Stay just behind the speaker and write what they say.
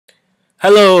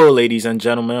Hello, ladies and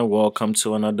gentlemen. Welcome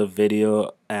to another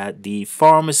video at the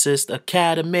Pharmacist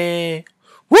Academy.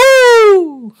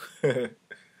 Woo!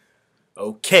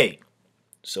 Okay,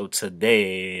 so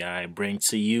today I bring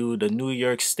to you the New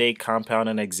York State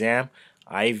Compounding Exam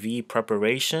IV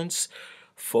preparations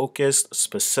focused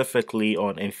specifically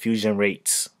on infusion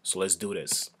rates. So let's do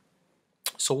this.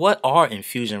 So, what are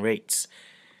infusion rates?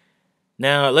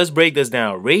 Now, let's break this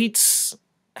down. Rates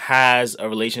has a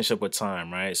relationship with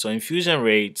time, right? So infusion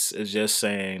rates is just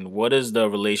saying what is the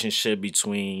relationship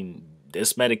between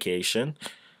this medication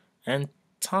and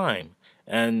time.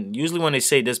 And usually when they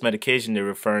say this medication, they're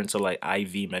referring to like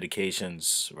IV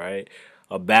medications, right?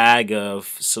 A bag of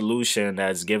solution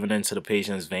that's given into the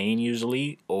patient's vein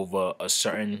usually over a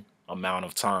certain amount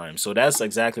of time. So that's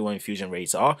exactly what infusion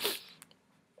rates are.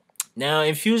 Now,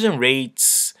 infusion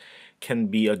rates can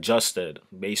be adjusted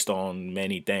based on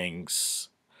many things.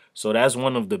 So that's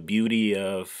one of the beauty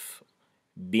of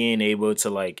being able to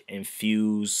like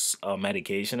infuse a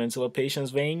medication into a patient's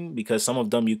vein, because some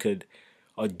of them you could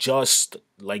adjust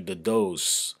like the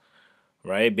dose,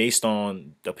 right? Based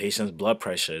on the patient's blood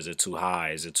pressure. Is it too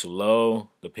high? Is it too low?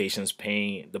 The patient's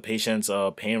pain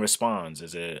response.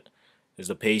 Is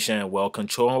the patient well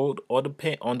controlled or the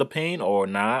pain or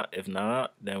not? If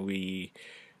not, then we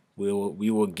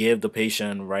will give the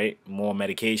patient more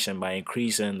medication by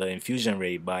increasing the infusion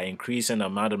rate, by increasing the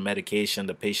amount of medication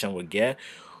the patient will get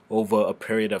over a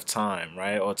period of time,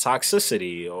 right? Or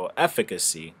toxicity or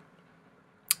efficacy.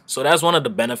 So that's one of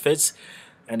the benefits,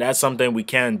 and that's something we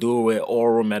can't do with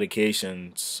oral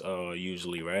medications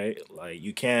usually, right? Like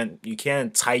you can't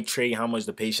titrate how much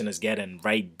the patient is getting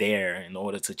right there in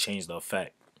order to change the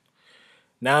effect.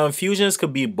 Now infusions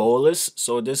could be bolus,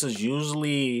 so this is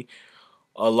usually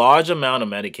a large amount of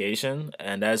medication,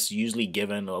 and that's usually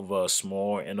given over a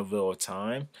small interval of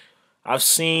time. I've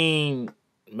seen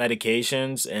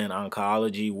medications in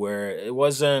oncology where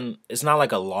it's not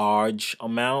like a large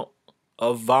amount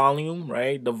of volume,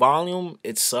 right? The volume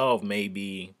itself may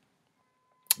be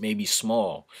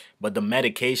small, but the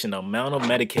amount of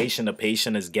medication the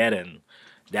patient is getting,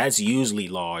 that's usually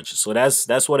large. So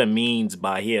that's what it means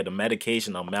by here. The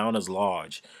medication amount is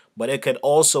large, but it could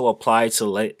also apply to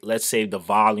let's say the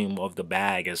volume of the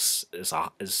bag is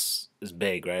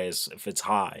big, right? If it's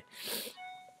high,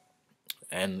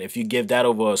 and if you give that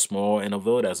over a small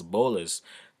interval, that's a bolus.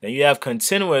 Then you have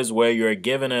continuous, where you're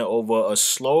giving it over a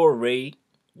slower rate,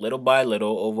 little by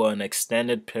little, over an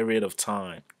extended period of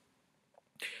time.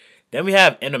 Then we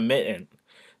have intermittent.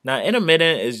 Now,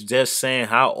 intermittent is just saying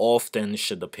how often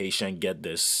should the patient get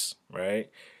this, right?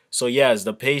 So yes,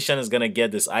 the patient is going to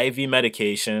get this IV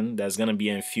medication that's going to be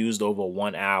infused over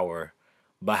 1 hour.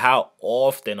 But how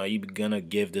often are you going to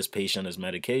give this patient this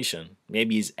medication?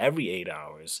 Maybe it's every 8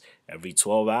 hours, every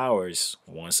 12 hours,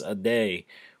 once a day.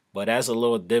 But that's a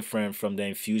little different from the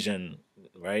infusion,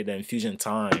 right? The infusion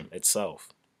time itself.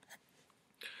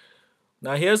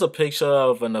 Now here's a picture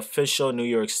of an official New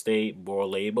York State board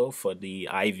label for the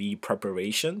IV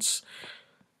preparations.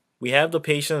 We have the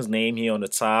patient's name here on the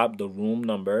top, the room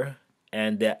number,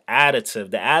 and the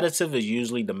additive. The additive is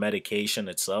usually the medication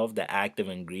itself, the active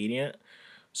ingredient.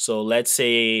 So let's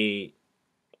say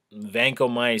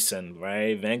vancomycin,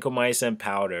 right? Vancomycin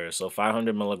powder, so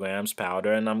 500 milligrams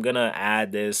powder, and I'm gonna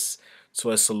add this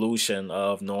to a solution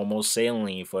of normal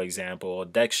saline, for example, or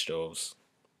dextrose.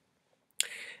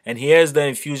 And here's the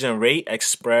infusion rate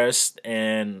expressed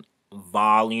in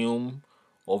volume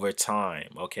over time,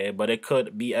 okay? But it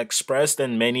could be expressed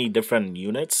in many different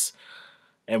units,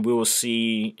 and we will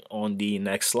see on the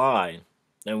next slide.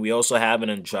 And we also have it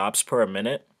in drops per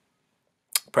minute,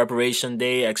 preparation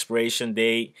date, expiration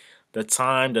date, the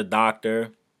time, the doctor.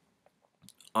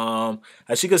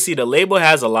 As you can see, the label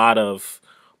has a lot of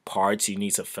parts you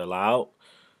need to fill out.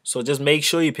 So just make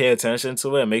sure you pay attention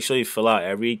to it and make sure you fill out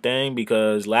everything,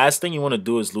 because last thing you want to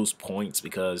do is lose points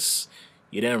because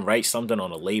you didn't write something on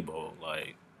the label.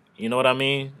 Like, you know what I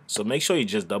mean? So make sure you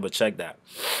just double check that.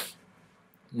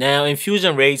 Now,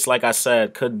 infusion rates, like I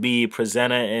said, could be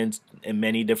presented in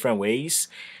many different ways,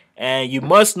 and you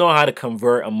must know how to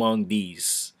convert among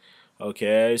these.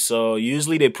 Okay, so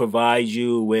usually they provide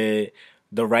you with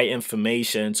the right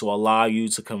information to allow you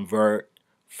to convert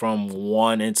from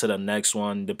one into the next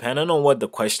one, depending on what the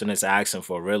question is asking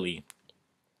for, really.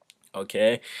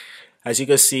 Okay, as you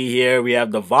can see here, we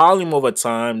have the volume over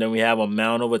time, then we have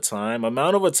amount over time.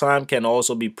 Amount over time can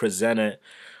also be presented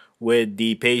with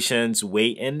the patient's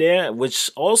weight in there, which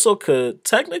also could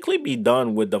technically be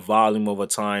done with the volume over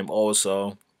time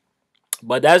also.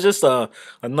 But that's just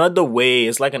another way.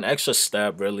 It's like an extra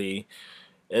step, really.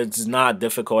 It's not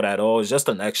difficult at all. It's just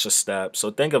an extra step.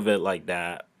 So think of it like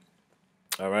that.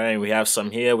 All right, we have some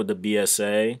here with the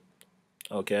BSA.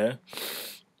 Okay.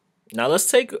 Now let's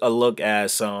take a look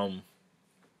at some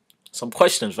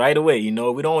questions right away. You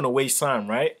know, we don't want to waste time,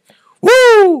 right?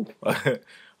 Woo!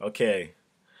 Okay.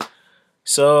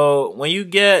 So when you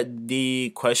get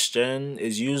the question,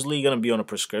 is usually going to be on a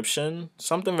prescription,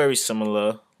 something very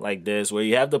similar like this, where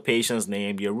you have the patient's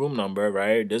name, your room number,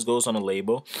 right? This goes on a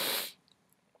label.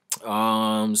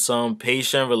 Some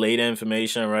patient related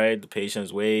information, right? The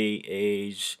patient's weight,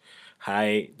 age,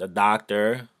 height, the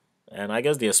doctor, and I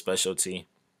guess their specialty,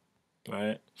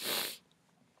 right?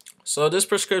 So this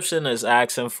prescription is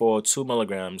asking for 2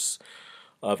 milligrams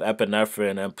of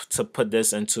epinephrine and to put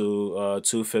this into a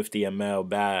 250 ml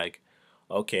bag.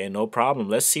 Okay, no problem.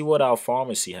 Let's see what our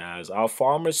pharmacy has. Our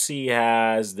pharmacy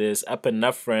has this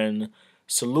epinephrine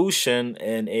solution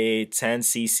in a 10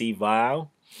 cc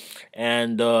vial,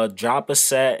 and the dropper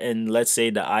set, and let's say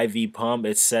the IV pump,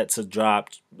 it's set to drop.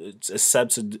 It's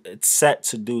set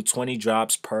to do 20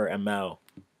 drops per ml.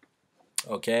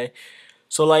 Okay,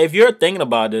 so like if you're thinking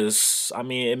about this, I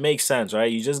mean, it makes sense, right?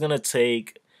 You're just gonna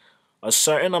take a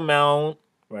certain amount,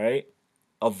 right,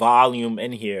 of volume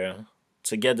in here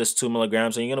to get this 2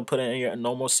 milligrams, and you're gonna put it in your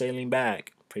normal saline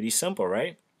bag. Pretty simple,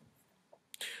 right?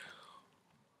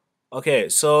 Okay,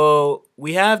 so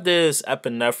we have this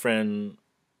epinephrine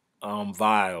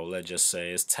vial. Let's just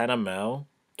say it's 10 ml.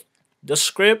 The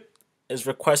script is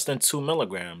requesting 2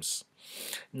 milligrams.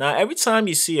 Now, every time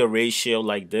you see a ratio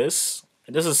like this,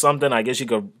 and this is something I guess you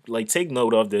could like take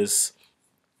note of this.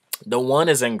 The 1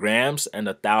 is in grams and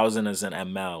the 1,000 is in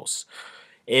mLs.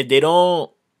 If they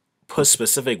don't put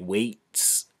specific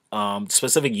weights,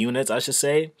 specific units, I should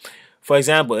say. For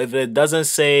example, if it doesn't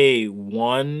say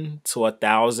 1 to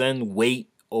 1,000 weight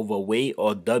over weight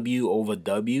or W over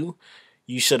W,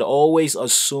 you should always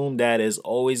assume that is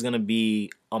always gonna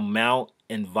be amount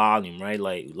and volume, right?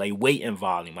 Like weight and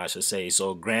volume, I should say.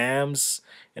 So grams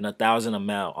and 1,000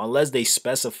 ml, unless they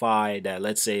specify that,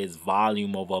 let's say it's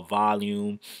volume over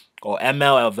volume, or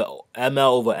ml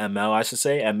over ml, I should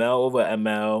say, ml over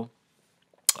ml,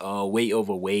 weight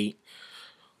over weight.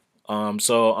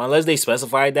 So unless they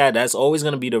specify that, that's always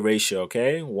gonna be the ratio.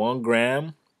 Okay, 1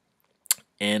 gram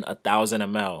and 1,000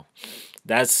 ml.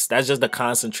 That's just the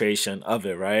concentration of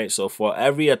it, right? So for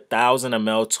every 1,000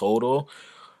 ml total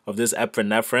of this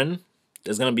epinephrine,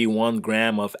 there's gonna be 1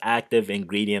 gram of active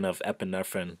ingredient of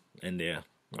epinephrine in there.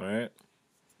 All right.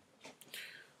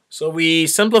 So we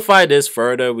simplify this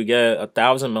further. We get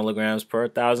 1,000 milligrams per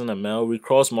 1,000 ml. We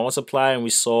cross multiply and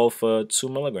we solve for 2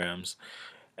 milligrams.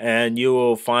 And you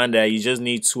will find that you just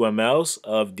need 2 mLs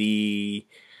of the.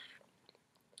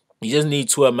 You just need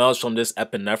 2 mLs from this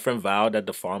epinephrine vial that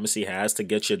the pharmacy has to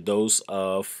get your dose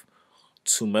of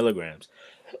 2 milligrams.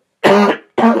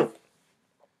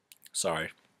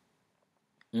 Sorry.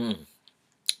 I'm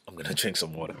gonna drink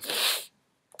some water.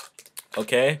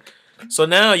 Okay. So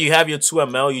now you have your 2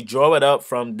 ml. You draw it up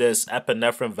from this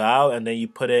epinephrine vial, and then you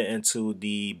put it into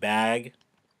the bag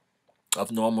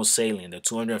of normal saline, the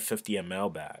 250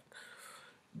 ml bag.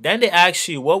 Then they ask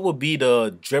you what would be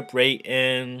the drip rate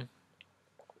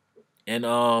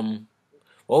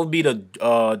what would be the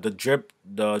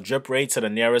drip rate to the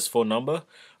nearest full number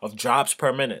of drops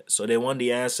per minute. So they want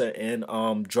the answer in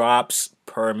drops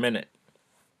per minute.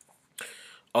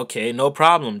 Okay, no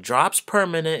problem. Drops per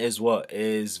minute is what?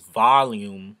 Is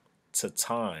volume to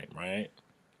time, right?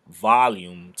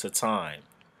 Volume to time.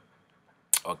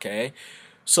 Okay.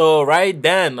 So right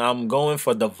then I'm going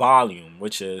for the volume,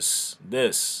 which is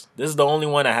this. This is the only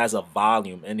one that has a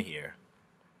volume in here.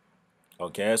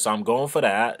 Okay, so I'm going for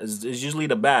that. It's usually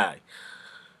the bag.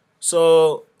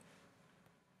 So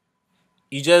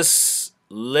you just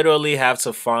literally have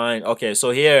to find, okay,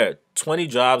 so here 20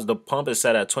 drops, the pump is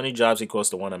set at 20 drops equals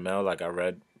to 1 ml, like I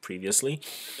read previously.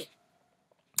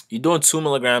 You're doing 2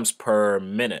 milligrams per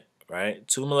minute, right?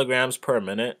 2 milligrams per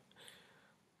minute,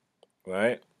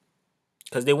 right?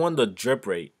 Because they want the drip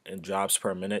rate in drops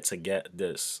per minute to get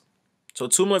this. So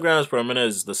 2 milligrams per minute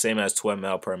is the same as 2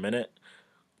 ml per minute.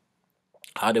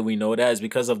 How do we know that? It's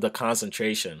because of the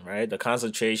concentration, right? The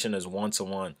concentration is 1 to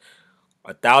 1.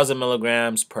 1,000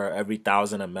 milligrams per every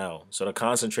 1,000 ml. So the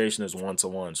concentration is 1 to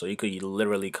 1. So you could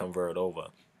literally convert over.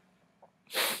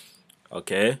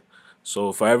 Okay.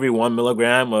 So for every 1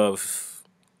 milligram of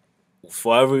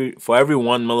for every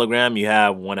 1 milligram you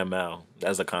have 1 ml.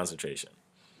 That's the concentration.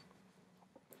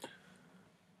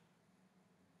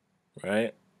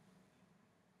 Right?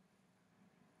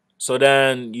 So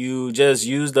then you just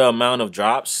use the amount of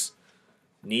drops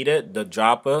needed, the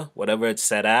dropper, whatever it's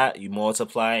set at, you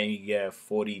multiply and you get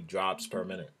 40 drops per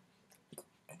minute.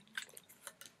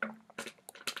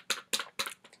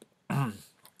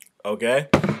 Okay,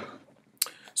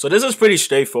 so this is pretty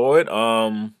straightforward.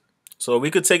 So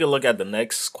we could take a look at the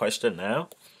next question now.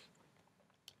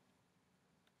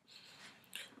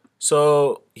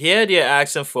 So here they're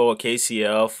asking for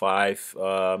KCl 5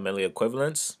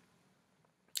 milliequivalents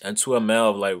and 2 ml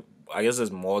of, like, I guess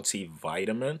it's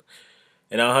multivitamin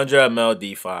and 100 ml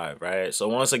D5, right? So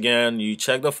once again, you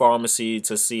check the pharmacy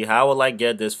to see how will I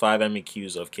get this 5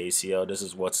 MEQs of KCl. This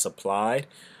is what's supplied.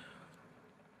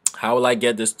 How will I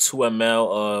get this 2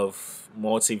 ml of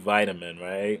multivitamin,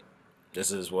 right?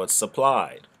 This is what's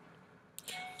supplied.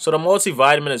 So the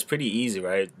multivitamin is pretty easy,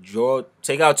 right?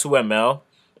 Take out 2 ml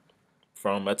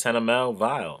from a 10 ml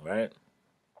vial, right?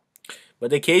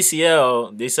 But the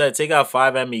KCl, they said take out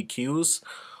 5 MEQs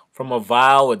from a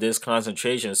vial with this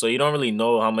concentration. So you don't really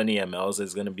know how many mLs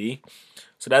it's going to be.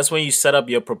 So that's when you set up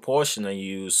your proportion and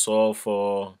you solve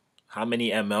for how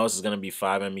many mLs is going to be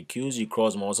 5 MEQs. You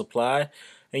cross multiply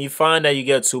and you find that you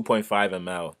get 2.5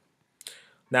 ml.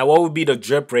 Now, what would be the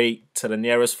drip rate to the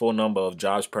nearest full number of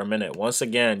drops per minute? Once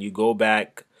again, you go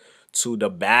back to the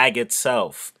bag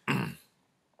itself.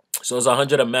 So it's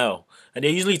 100 ml. And they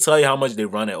usually tell you how much they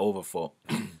run it over for.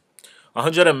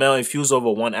 100 ml infused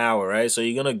over 1 hour, right? So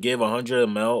you're going to give 100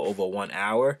 ml over 1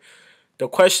 hour. The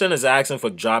question is asking for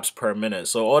drops per minute.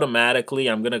 So automatically,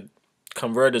 I'm going to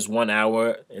convert this 1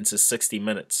 hour into 60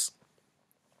 minutes,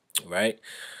 right?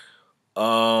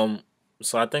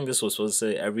 So I think this was supposed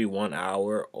to say every 1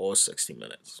 hour or 60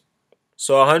 minutes.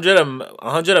 So 100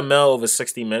 ml over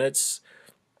 60 minutes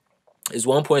is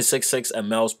 1.66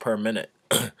 mLs per minute.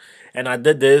 And I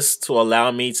did this to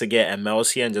allow me to get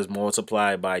mLs here and just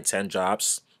multiply by 10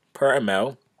 drops per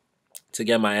ml to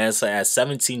get my answer at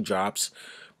 17 drops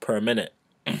per minute.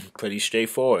 Pretty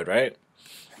straightforward, right?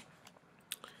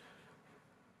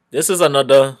 This is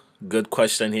another good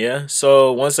question here.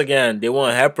 So once again, they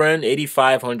want heparin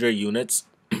 8,500 units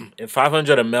and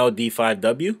 500 ml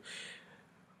D5W.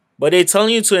 But they're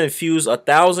telling you to infuse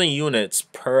 1,000 units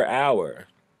per hour.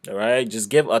 All right, just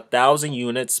give 1,000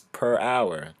 units per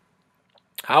hour.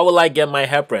 How will I get my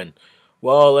heparin?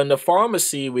 Well, in the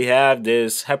pharmacy, we have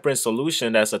this heparin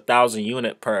solution that's 1,000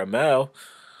 unit per ml.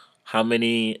 How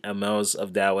many mLs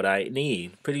of that would I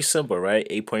need? Pretty simple, right?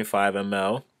 8.5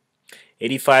 ml.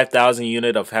 85,000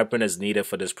 unit of heparin is needed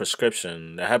for this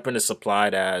prescription. The heparin is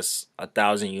supplied as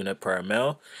 1,000 unit per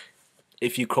ml.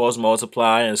 If you cross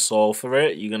multiply and solve for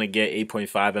it, you're going to get 8.5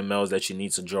 mLs that you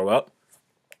need to draw up.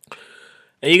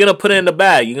 And you're going to put it in the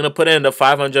bag. You're going to put it in the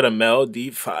 500 ml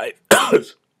D5.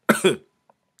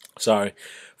 Sorry.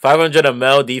 500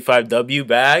 ml D5W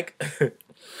bag.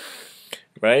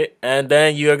 Right? And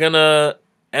then you're going to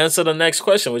answer the next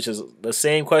question, which is the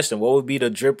same question. What would be the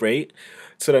drip rate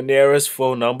to the nearest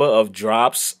full number of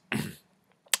drops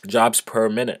per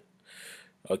minute?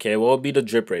 Okay, what would be the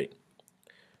drip rate?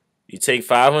 You take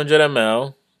 500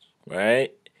 ml,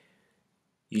 right?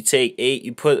 You take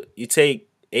 85,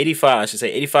 I should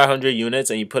say 8,500 units,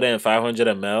 and you put it in 500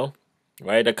 ml,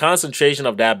 right? The concentration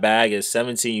of that bag is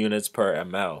 17 units per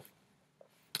ml.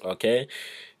 Okay,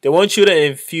 they want you to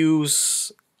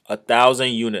infuse 1,000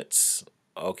 units.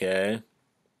 Okay,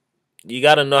 you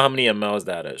got to know how many mLs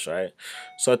that is, right?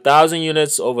 So 1,000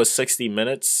 units over 60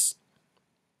 minutes,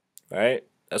 right?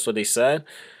 That's what they said.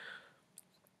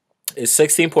 It's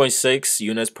 16.6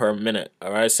 units per minute.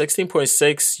 All right,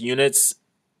 16.6 units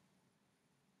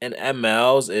in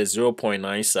mLs is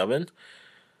 0.97.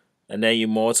 And then you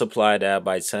multiply that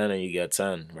by 10 and you get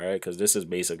 10, right? Because this is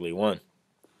basically 1.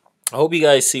 I hope you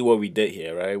guys see what we did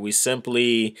here, right? We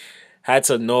simply had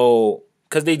to know,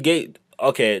 because they gave,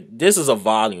 okay, this is a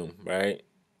volume, right?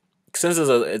 Since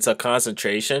it's a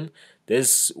concentration,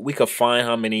 we could find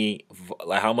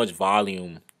how much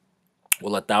volume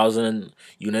will 1,000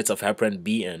 units of heparin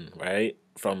be in, right?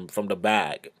 From the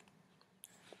bag.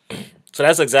 So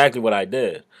that's exactly what I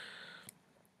did.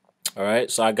 All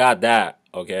right, so I got that,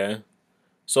 okay?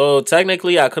 So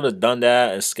technically I could have done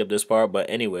that and skipped this part, but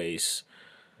anyways.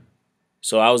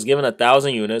 So I was given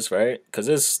 1,000 units, right? Because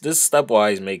this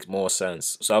stepwise makes more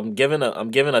sense. So I'm given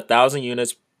 1,000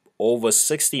 units over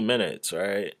 60 minutes,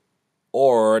 right?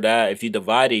 Or that if you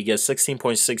divide it, you get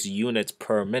 16.6 units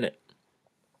per minute.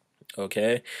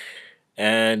 Okay,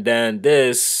 and then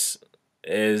this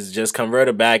is just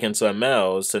converted back into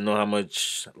mLs to know how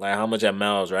much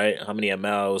mLs, right? How many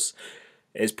mLs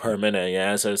is per minute? Your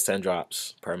answer is 10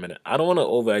 drops per minute. I don't want to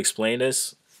over explain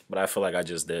this, but I feel like I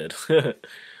just did.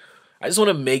 I just want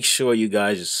to make sure you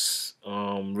guys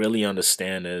really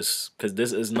understand this, because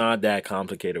this is not that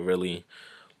complicated, really.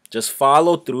 Just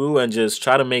follow through and just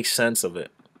try to make sense of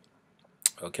it.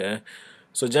 Okay,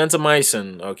 So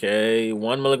gentamicin, okay,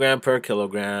 1 milligram per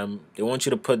kilogram. They want you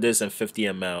to put this in 50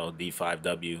 ml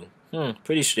D5W.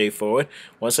 Pretty straightforward.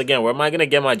 Once again, where am I gonna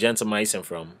get my gentamicin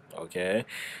from? Okay,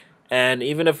 and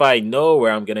even if I know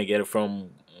where I'm gonna get it from,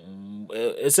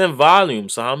 it's in volume.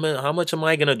 So how much am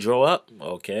I gonna draw up?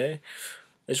 Okay,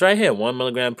 it's right here, 1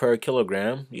 milligram per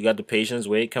kilogram. You got the patient's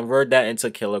weight. Convert that into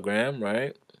kilogram,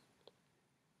 right?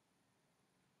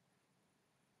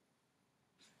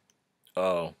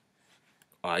 Oh,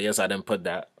 I guess I didn't put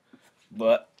that.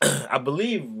 But I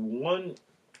believe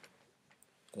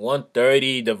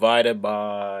 130 divided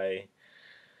by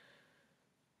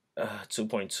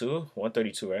 2.2,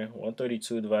 132, right?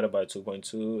 132 divided by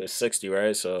 2.2 is 60,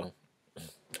 right? So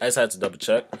I just had to double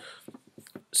check.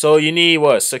 So you need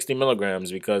what? 60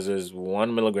 milligrams because it's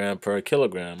 1 milligram per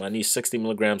kilogram. I need 60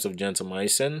 milligrams of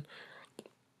gentamicin.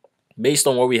 Based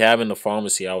on what we have in the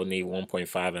pharmacy, I would need 1.5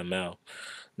 ml.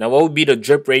 Now, what would be the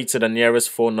drip rate to the nearest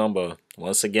full number?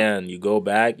 Once again, you go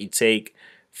back, you take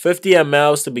 50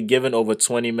 mLs to be given over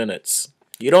 20 minutes.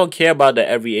 You don't care about the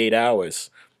every 8 hours.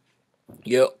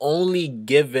 You're only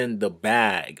given the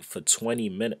bag for 20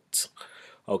 minutes.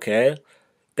 Okay?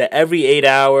 The every 8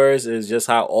 hours is just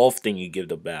how often you give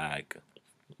the bag.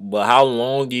 But how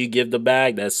long do you give the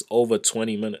bag? That's over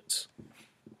 20 minutes.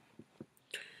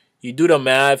 You do the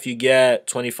math, you get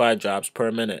 25 drops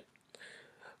per minute.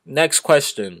 Next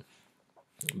question.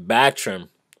 Bactrim.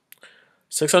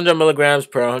 600 milligrams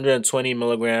per 120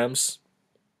 milligrams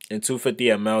in 250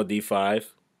 ml D5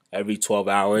 every 12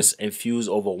 hours. Infuse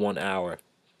over 1 hour.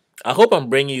 I hope I'm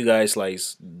bringing you guys like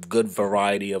good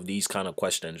variety of these kind of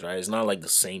questions, right? It's not like the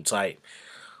same type.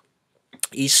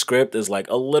 Each script is like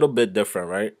a little bit different,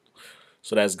 right?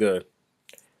 So that's good.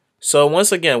 So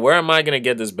once again, where am I going to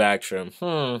get this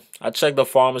Bactrim? I checked the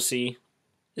pharmacy.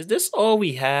 Is this all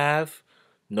we have?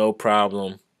 No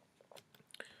problem.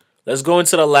 Let's go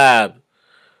into the lab.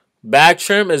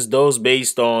 Bactrim is dose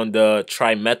based on the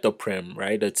trimethoprim,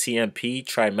 right? The TMP,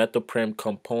 trimethoprim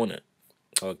component.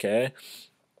 Okay.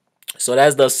 So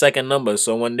that's the second number.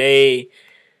 So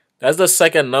that's the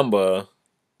second number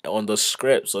on the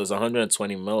script. So it's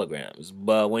 120 milligrams.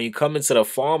 But when you come into the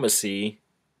pharmacy,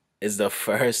 it's the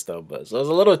first number. So it's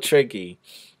a little tricky.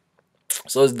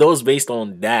 So it's dose based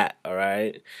on that, all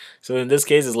right? So in this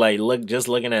case, it's like just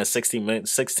looking at 16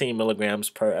 milligrams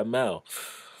per ml.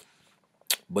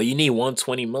 But you need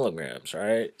 120 milligrams,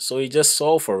 right? So you just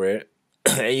solve for it,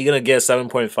 and you're going to get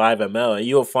 7.5 ml. And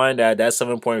you'll find that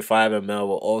 7.5 ml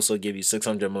will also give you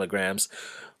 600 milligrams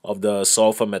of the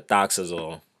sulfur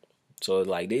methoxazole. So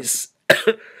like this,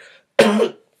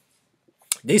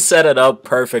 they set it up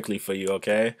perfectly for you,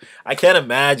 okay? I can't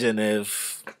imagine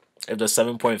if the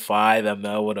 7.5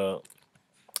 ml would have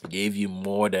gave you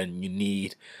more than you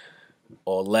need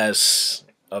or less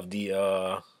of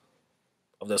the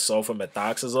sulfur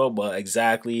methoxazole, but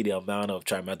exactly the amount of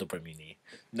trimethoprim you need.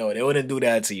 No, they wouldn't do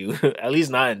that to you. At least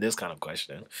not in this kind of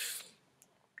question.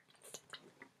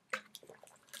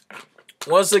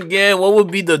 Once again, what would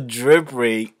be the drip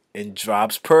rate in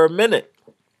drops per minute?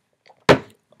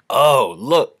 Oh,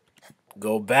 look.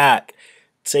 Go back.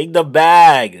 Take the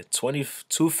bag.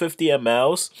 250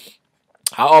 mLs.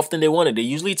 How often they want it? They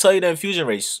usually tell you the infusion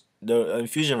rates.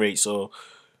 So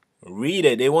read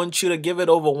it. They want you to give it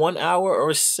over 1 hour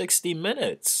or 60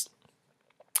 minutes.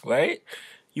 Right?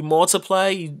 You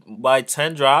multiply by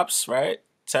 10 drops, right?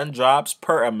 10 drops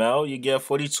per ml, you get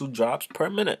 42 drops per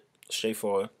minute.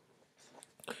 Straightforward.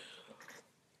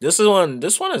 This one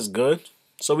is good.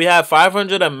 So we have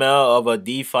 500 ml of a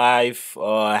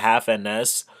D5 half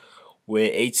NS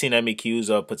with 18 MEQs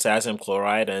of potassium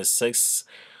chloride and 6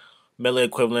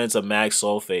 milliequivalents of mag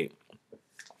sulfate.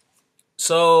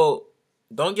 So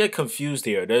don't get confused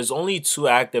here. There's only 2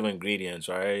 active ingredients,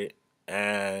 right?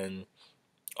 And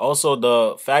also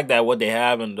the fact that what they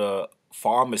have in the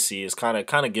pharmacy is kind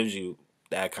of gives you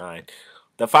that kind.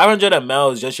 The 500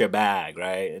 ml is just your bag,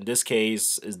 right? In this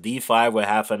case, it's D5 with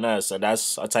half an S, so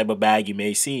that's a type of bag you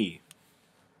may see.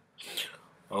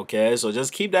 Okay, so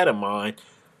just keep that in mind.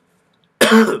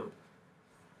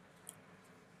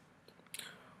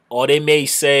 Or they may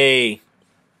say,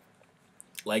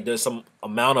 like, there's some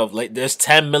amount of, like, there's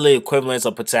 10 milliequivalents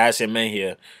of potassium in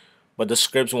here, but the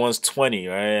script wants 20,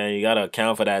 right? And you gotta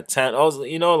account for that 10. Also,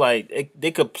 you know, like,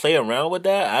 they could play around with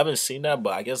that. I haven't seen that,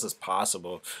 but I guess it's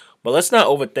possible. But let's not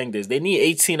overthink this. They need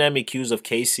 18 MEQs of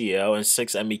KCl and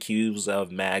 6 MEQs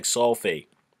of mag sulfate.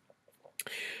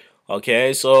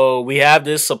 Okay, so we have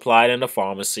this supplied in the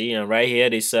pharmacy, and right here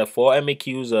they said 4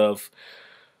 MEQs of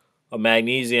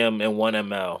magnesium in 1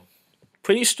 ml.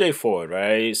 Pretty straightforward,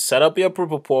 right? Set up your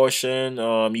proportion.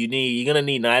 You're gonna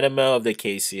need 9 ml of the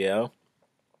KCl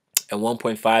and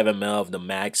 1.5 ml of the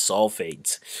mag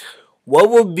sulfate. What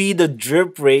would be the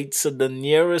drip rate to the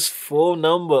nearest full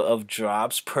number of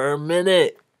drops per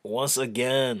minute? Once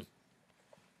again,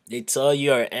 they tell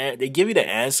you, they give you the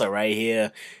answer right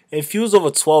here. Infuse over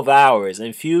 12 hours.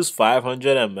 Infuse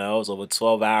 500 mLs over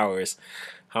 12 hours.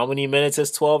 How many minutes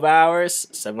is 12 hours?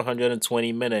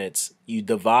 720 minutes. You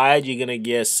divide, you're going to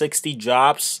get 60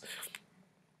 drops.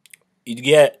 You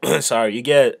get, you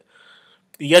get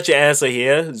your answer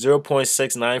here,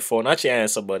 0.694. Not your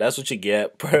answer, but that's what you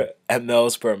get per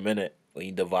mLs per minute when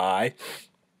you divide.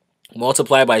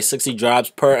 Multiply by 60 drops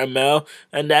per ml,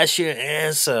 and that's your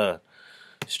answer.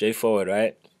 Straightforward,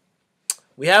 right?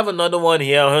 We have another one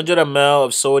here, 100 ml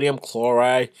of sodium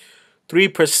chloride,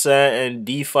 3% and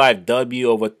D5W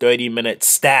over 30 minutes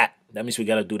stat. That means we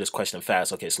got to do this question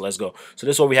fast. Okay, so let's go. So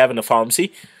this is what we have in the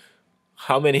pharmacy.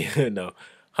 How many, no.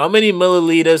 How many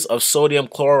milliliters of sodium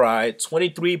chloride,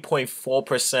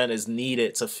 23.4% is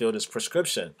needed to fill this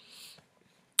prescription?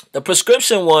 The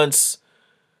prescription wants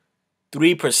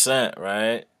 3%,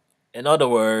 right? In other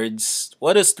words,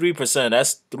 what is 3%?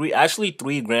 That's actually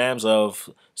 3 grams of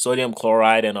sodium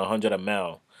chloride in 100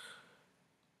 ml.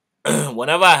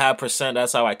 Whenever I have percent,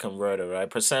 that's how I convert it, right?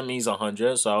 Percent means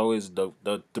 100, so I always the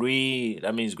 3,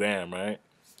 that means gram, right?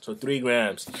 So 3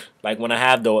 grams. Like when I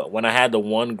had the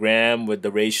 1 gram with the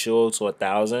ratio to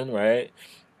 1,000, right?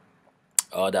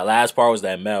 That last part was the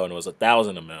ml, and it was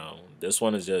 1,000 ml. This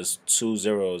one is just 2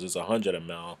 zeros. It's 100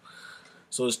 ml.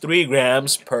 So it's 3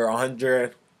 grams per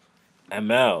 100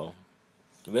 ml.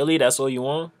 Really? That's all you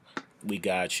want? We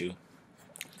got you.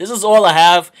 This is all I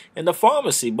have in the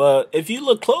pharmacy. But if you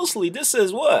look closely, this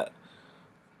is what?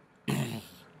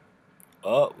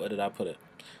 Oh, where did I put it?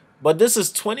 But this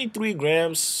is 23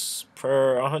 grams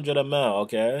per 100 ml,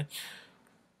 okay?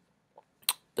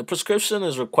 The prescription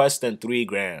is requesting 3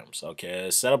 grams, okay?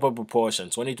 Set up a proportion,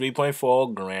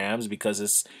 23.4 grams, because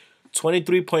it's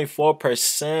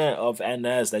 23.4% of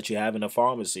NS that you have in the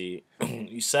pharmacy.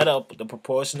 You set up the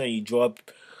proportion and you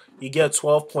get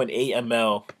 12.8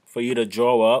 ml for you to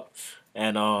draw up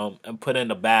and put in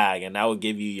the bag, and that will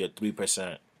give you your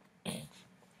 3%.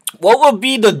 What would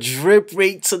be the drip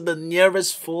rate to the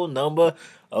nearest full number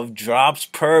of drops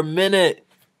per minute?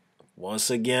 Once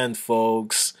again,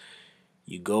 folks,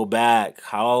 you go back.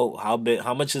 How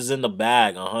much is in the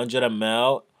bag? 100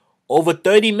 ml over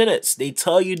 30 minutes. They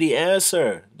tell you the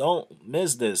answer. Don't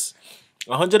miss this.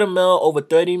 100 ml over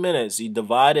 30 minutes. You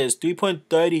divide it as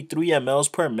 3.33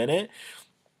 mLs per minute,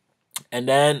 and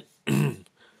then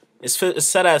it's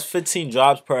set as 15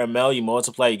 drops per ml. You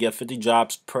multiply, you get 50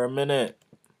 drops per minute.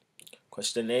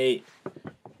 Question 8.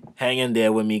 Hang in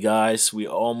there with me, guys. We're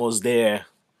almost there.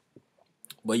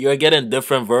 But you're getting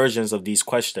different versions of these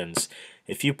questions.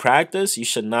 If you practice, you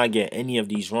should not get any of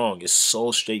these wrong. It's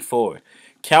so straightforward.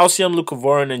 Calcium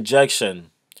leucovorin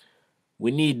injection.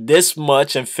 We need this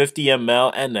much in 50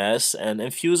 ml NS and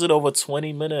infuse it over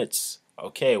 20 minutes.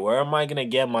 Okay, where am I going to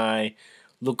get my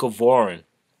leucovorin?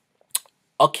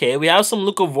 Okay, we have some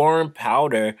leucovorin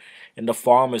powder in the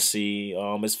pharmacy.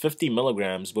 It's 50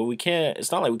 milligrams, but we can't.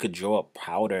 It's not like we could draw up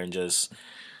powder and just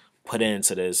put it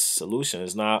into this solution.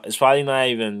 It's probably not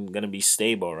even gonna be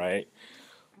stable, right?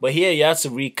 But here you have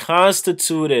to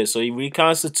reconstitute it. So you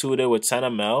reconstitute it with 10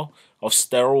 ml of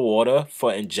sterile water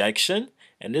for injection,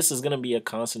 and this is gonna be a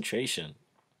concentration.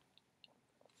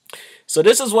 So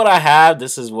this is what I have.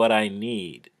 This is what I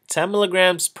need. 10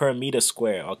 milligrams per meter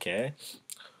square. Okay.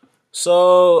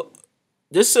 So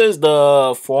this is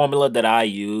the formula that I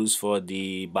use for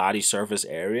the body surface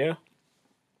area,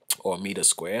 or meter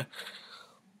square.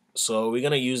 So we're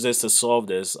going to use this to solve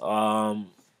this.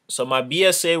 So my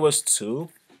BSA was 2.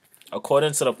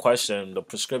 According to the question, the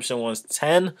prescription was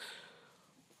 10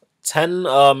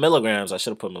 milligrams. I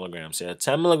should have put milligrams here.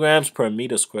 10 milligrams per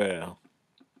meter square,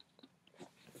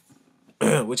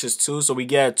 which is 2. So we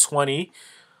get 20.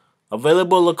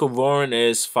 Available leucovorin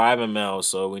is 5 ml,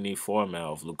 so we need 4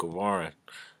 ml of leucovorin.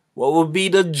 What would be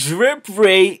the drip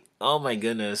rate? Oh my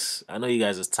goodness. I know you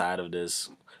guys are tired of this.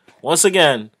 Once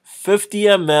again, 50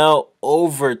 ml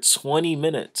over 20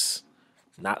 minutes.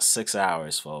 Not 6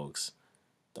 hours, folks.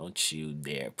 Don't you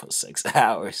dare put 6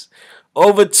 hours.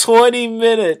 Over 20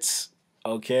 minutes.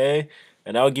 Okay?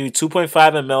 And that will give you 2.5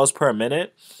 mLs per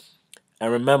minute.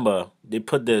 And remember, they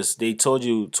told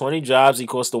you 20 drops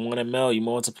equals to 1 ml. You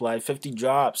multiply 50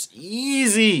 drops.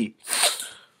 Easy.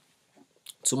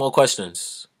 2 more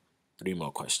questions. 3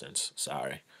 more questions.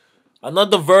 Sorry.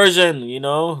 Another version, you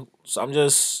know. So I'm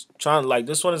just trying, like,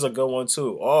 this one is a good one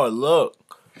too. Oh, look.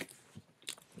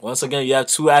 Once again, you have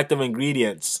 2 active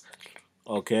ingredients.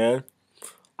 Okay.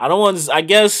 I don't want. I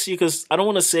guess you could. I don't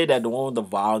want to say that the one with the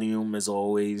volume is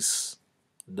always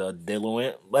the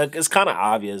diluent, but it's kind of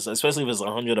obvious, especially if it's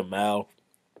 100 ml,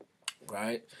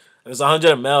 right? If it's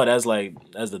 100 ml,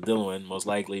 that's the diluent most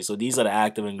likely. So these are the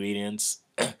active ingredients.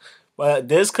 But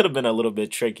this could have been a little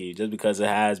bit tricky just because it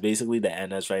has basically the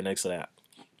NS right next to that.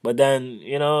 But then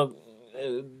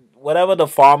whatever the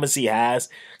pharmacy has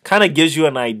kind of gives you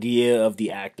an idea of the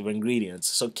active ingredients.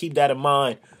 So keep that in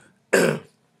mind.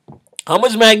 How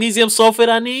much magnesium sulfate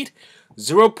I need?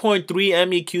 0.3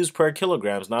 MEQs per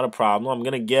kilograms. Not a problem. I'm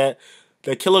going to get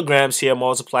the kilograms here,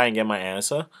 multiply, and get my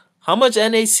answer. How much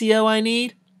NaCl I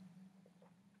need?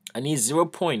 I need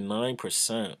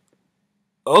 0.9%.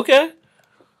 Okay.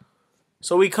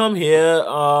 So we come here.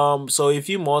 So if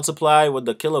you multiply with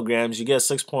the kilograms, you get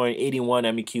 6.81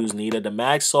 MEQs needed. The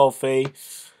max sulfate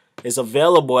is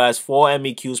available as 4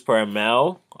 MEQs per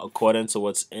ml, according to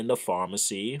what's in the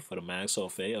pharmacy for the max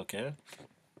sulfate. Okay.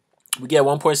 We get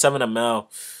 1.7 ml.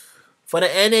 For the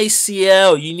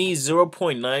NaCl, you need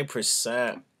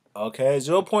 0.9%. Okay,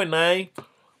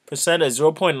 0.9% is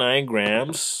 0.9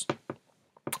 grams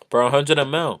per 100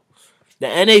 ml. The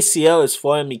NaCl is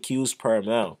 4 MEQs per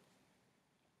ml.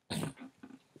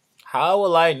 How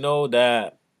will I know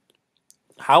that?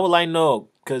 How will I know?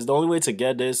 Because the only way to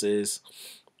get this is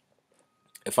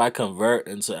if I convert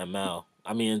into ml.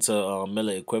 I mean into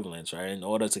milli equivalents, right? In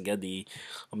order to get the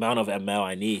amount of ml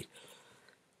I need.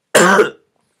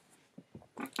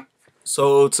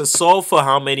 So to solve for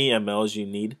how many mLs you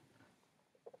need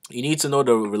to know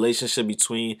the relationship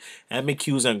between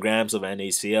MEQs and grams of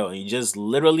NaCl, and you just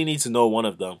literally need to know one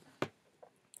of them.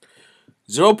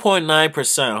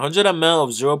 0.9%, 100 ml of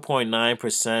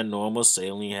 0.9% normal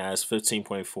saline has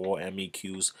 15.4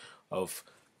 MEQs of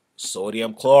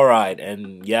sodium chloride.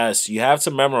 And yes, you have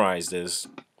to memorize this.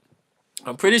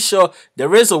 I'm pretty sure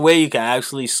there is a way you can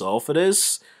actually solve for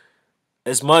this.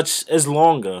 It's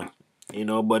longer,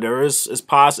 but it's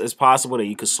possible that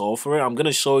you could solve for it. I'm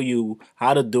gonna show you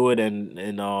how to do it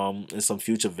in some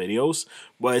future videos,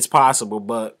 but it's possible.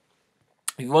 But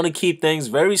if you want to keep things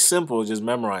very simple, just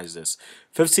memorize this.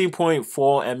 15.4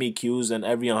 MEQs in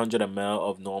every 100 ml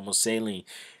of normal saline.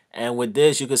 And with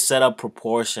this, you could set up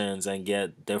proportions and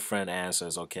get different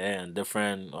answers, okay? And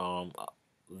different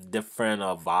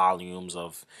volumes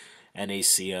of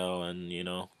NaCl, and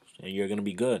you're going to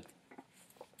be good.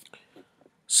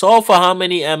 Solve for how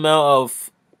many ml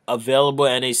of available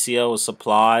NaCl was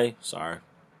supply. 15.4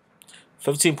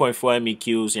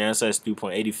 MEQs. The answer is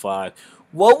 3.85.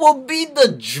 What will be the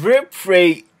drip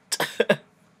rate?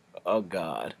 Oh,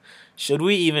 God. Should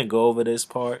we even go over this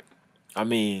part? I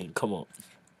mean, come on.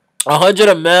 100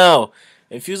 ml.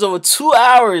 Infuse over 2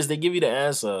 hours. They give you the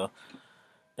answer.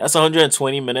 That's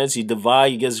 120 minutes. You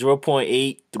divide, you get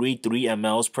 0.833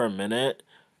 mLs per minute.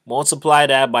 Multiply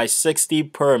that by 60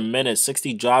 per minute.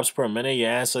 60 drops per minute. Your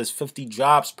answer is 50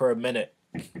 drops per minute.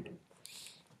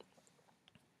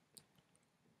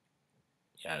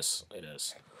 Yes, it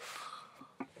is.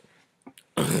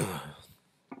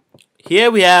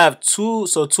 Here we have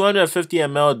 250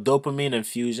 ml dopamine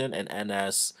infusion and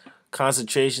NS.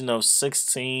 Concentration of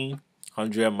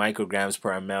 1600 micrograms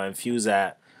per ml. Infuse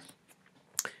that.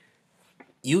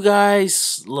 You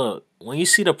guys, look, when you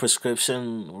see the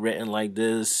prescription written like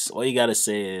this, all you gotta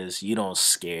say is, you don't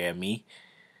scare me.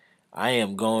 I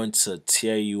am going to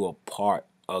tear you apart.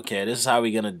 Okay, this is how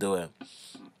we're gonna do it.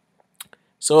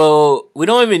 So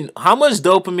how much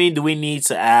dopamine do we need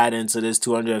to add into this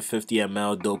 250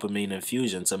 ml dopamine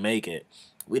infusion to make it?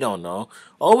 We don't know.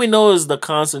 All we know is the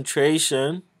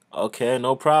concentration. Okay,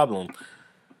 no problem.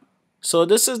 So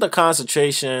this is the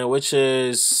concentration, which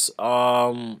is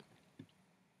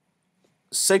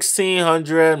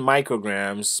 1600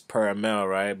 micrograms per ml,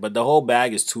 right? But the whole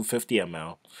bag is 250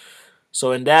 ml.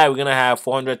 So in that, we're going to have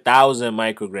 400,000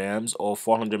 micrograms or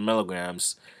 400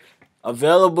 milligrams.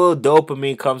 Available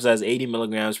dopamine comes as 80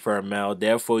 milligrams per ml.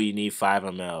 Therefore, you need 5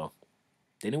 ml.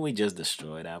 Didn't we just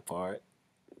destroy that part?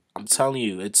 I'm telling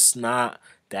you, it's not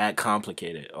that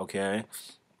complicated, okay?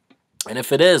 And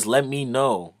if it is, let me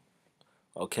know,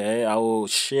 okay? I will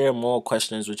share more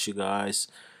questions with you guys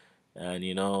and,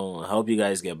 help you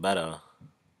guys get better.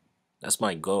 That's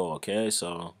my goal, okay?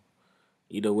 So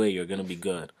either way, you're going to be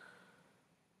good.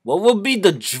 What will be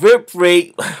the drip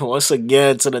rate, once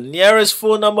again, to the nearest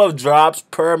full number of drops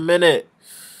per minute?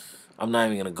 I'm not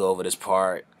even going to go over this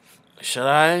part. Should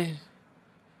I?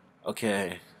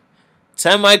 Okay.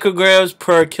 10 micrograms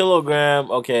per kilogram.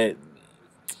 Okay.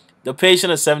 The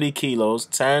patient is 70 kilos.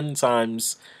 10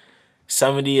 times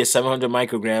 70 is 700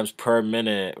 micrograms per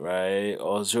minute, right?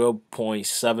 Or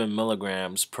 0.7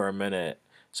 milligrams per minute.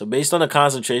 So based on the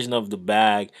concentration of the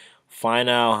bag, find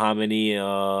out how many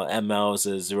mLs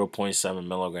is 0.7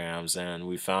 milligrams, and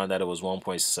we found that it was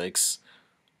 1.6.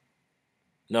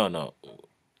 No.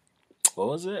 What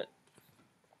was it?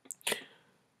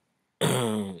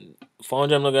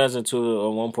 400 milligrams into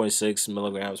 1.6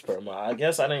 milligrams per mile. I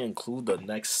guess I didn't include the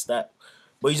next step.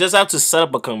 But you just have to set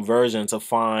up a conversion to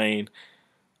find...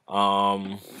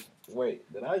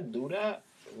 Wait, did I do that?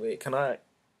 Wait, can I...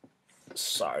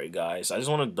 Sorry, guys. I just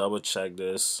want to double check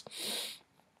this.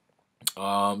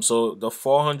 So the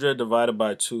 400 divided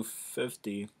by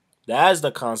 250, that's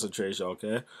the concentration,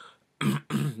 okay?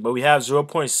 But we have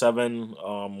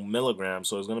 0.7 milligrams,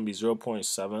 so it's going to be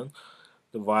 0.7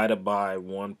 divided by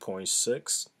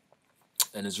 1.6,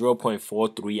 and it's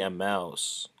 0.43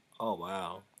 mLs. Oh,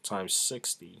 wow. Times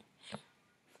 60.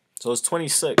 So it's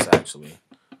 26, actually.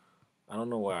 I don't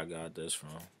know where I got this from.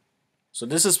 So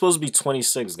this is supposed to be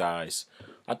 26, guys.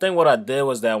 I think what I did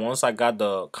was that once I got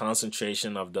the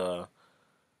concentration of the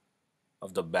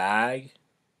bag,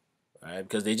 right?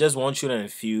 Because they just want you to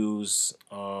infuse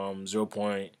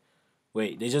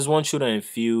they just want you to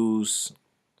infuse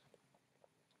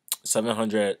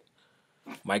 700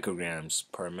 micrograms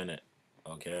per minute.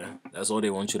 Okay, that's all they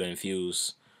want you to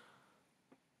infuse.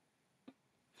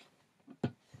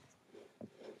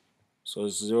 So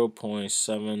it's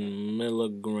 0.7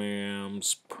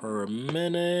 milligrams per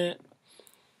minute,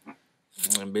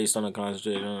 and based on the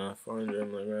concentration of 400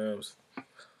 milligrams.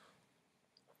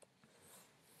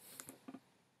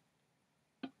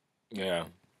 Yeah.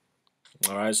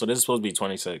 All right. So this is supposed to be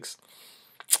 26.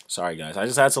 Sorry, guys. I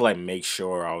just had to like make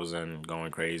sure I wasn't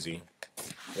going crazy,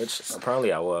 which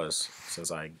apparently I was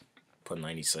since I put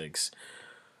 96.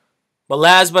 But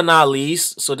last but not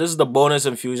least, so this is the bonus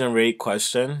infusion rate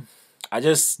question. I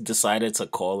just decided to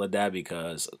call it that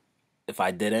because if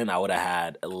I didn't, I would have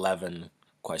had 11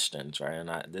 questions, right?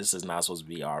 And this is not supposed to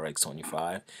be RX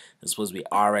 25. It's supposed to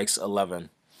be RX 11.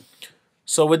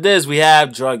 So with this, we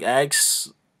have drug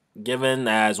X given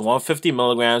as 150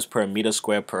 milligrams per meter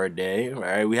square per day,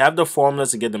 right? We have the formula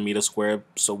to get the meter square,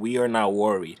 so we are not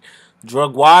worried.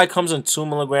 Drug Y comes in 2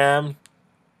 milligrams.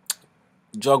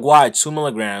 Drug Y, 2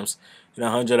 milligrams in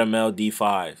 100 ml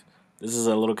D5. This is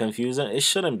a little confusing. It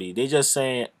shouldn't be. They just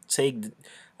saying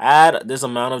add this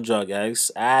amount of drug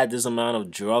X, add this amount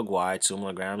of drug Y, 2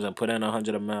 milligrams, and put in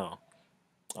 100 ml.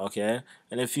 Okay?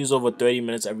 And infuse over 30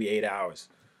 minutes every 8 hours.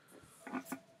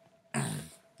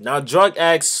 Now, drug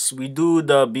X, we do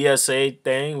the BSA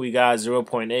thing. We got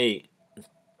 0.8.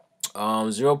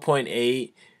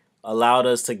 0.8 allowed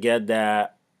us to get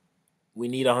that we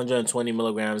need 120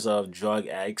 milligrams of drug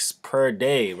X per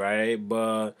day, right?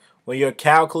 But when you're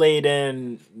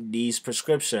calculating these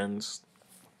prescriptions,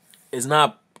 it's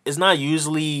not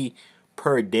usually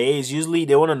per day. It's usually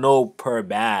they want to know per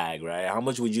bag, right? How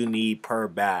much would you need per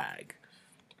bag?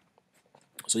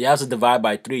 So you have to divide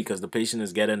by 3 because the patient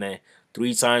is getting it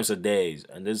 3 times a day,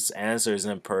 and this answer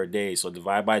isn't per day. So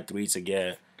divide by 3 to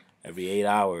get every 8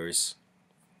 hours.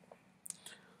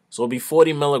 So it'll be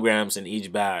 40 milligrams in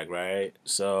each bag, right?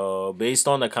 So based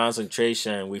on the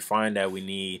concentration, we find that we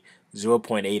need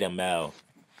 0.8 ml.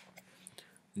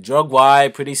 Drug Y,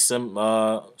 pretty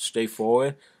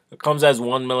straightforward. It comes as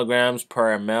 1 milligrams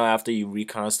per ml after you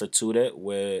reconstitute it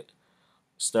with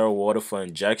sterile water for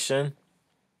injection.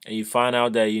 And you find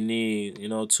out that you need,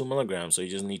 2 milligrams, so you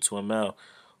just need 2 ml.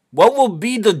 What will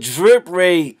be the drip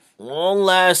rate? One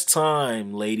last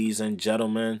time, ladies and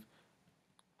gentlemen.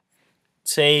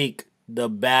 Take the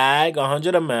bag,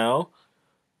 100 ml,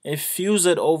 infuse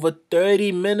it over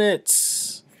 30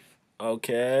 minutes.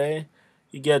 Okay?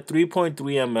 You get 3.3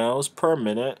 mLs per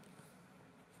minute,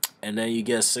 and then you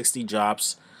get 60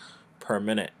 drops per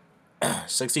minute.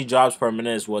 60 drops per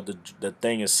minute is what the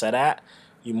thing is set at.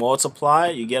 You multiply,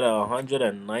 you get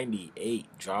 198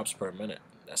 drops per minute.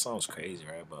 That sounds crazy,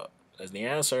 right? But that's the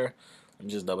answer. Let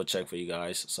me just double check for you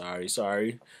guys.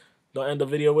 Sorry. Don't end the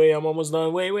video. Wait, I'm almost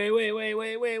done. Wait. Okay,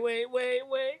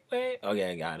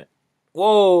 I got it.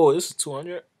 Whoa, this is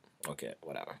 200. Okay,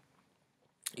 whatever.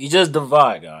 You just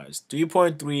divide, guys.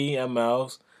 3.3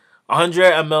 mLs.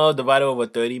 100 ml divided over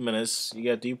 30 minutes. You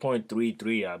get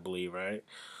 3.33, I believe, right?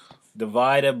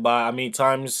 Divided by,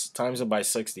 times it by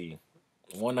 60.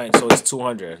 So it's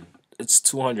 200. It's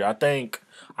 200. I think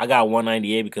I got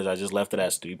 198 because I just left it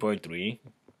as 3.3.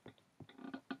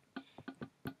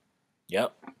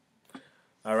 Yep.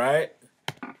 All right.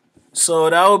 So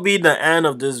that will be the end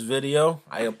of this video.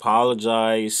 I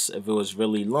apologize if it was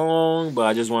really long, but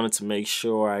I just wanted to make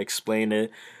sure I explained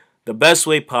it the best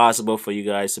way possible for you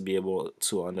guys to be able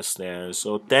to understand.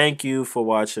 So thank you for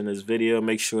watching this video.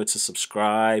 Make sure to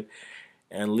subscribe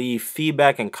and leave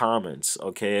feedback and comments.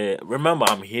 Okay, remember,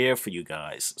 I'm here for you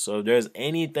guys. So if there's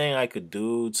anything I could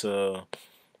do to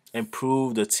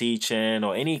improve the teaching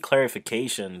or any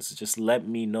clarifications, just let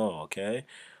me know. Okay,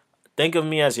 think of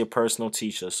me as your personal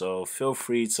teacher, so feel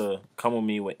free to come with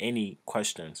me with any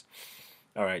questions.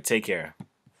 All right, take care.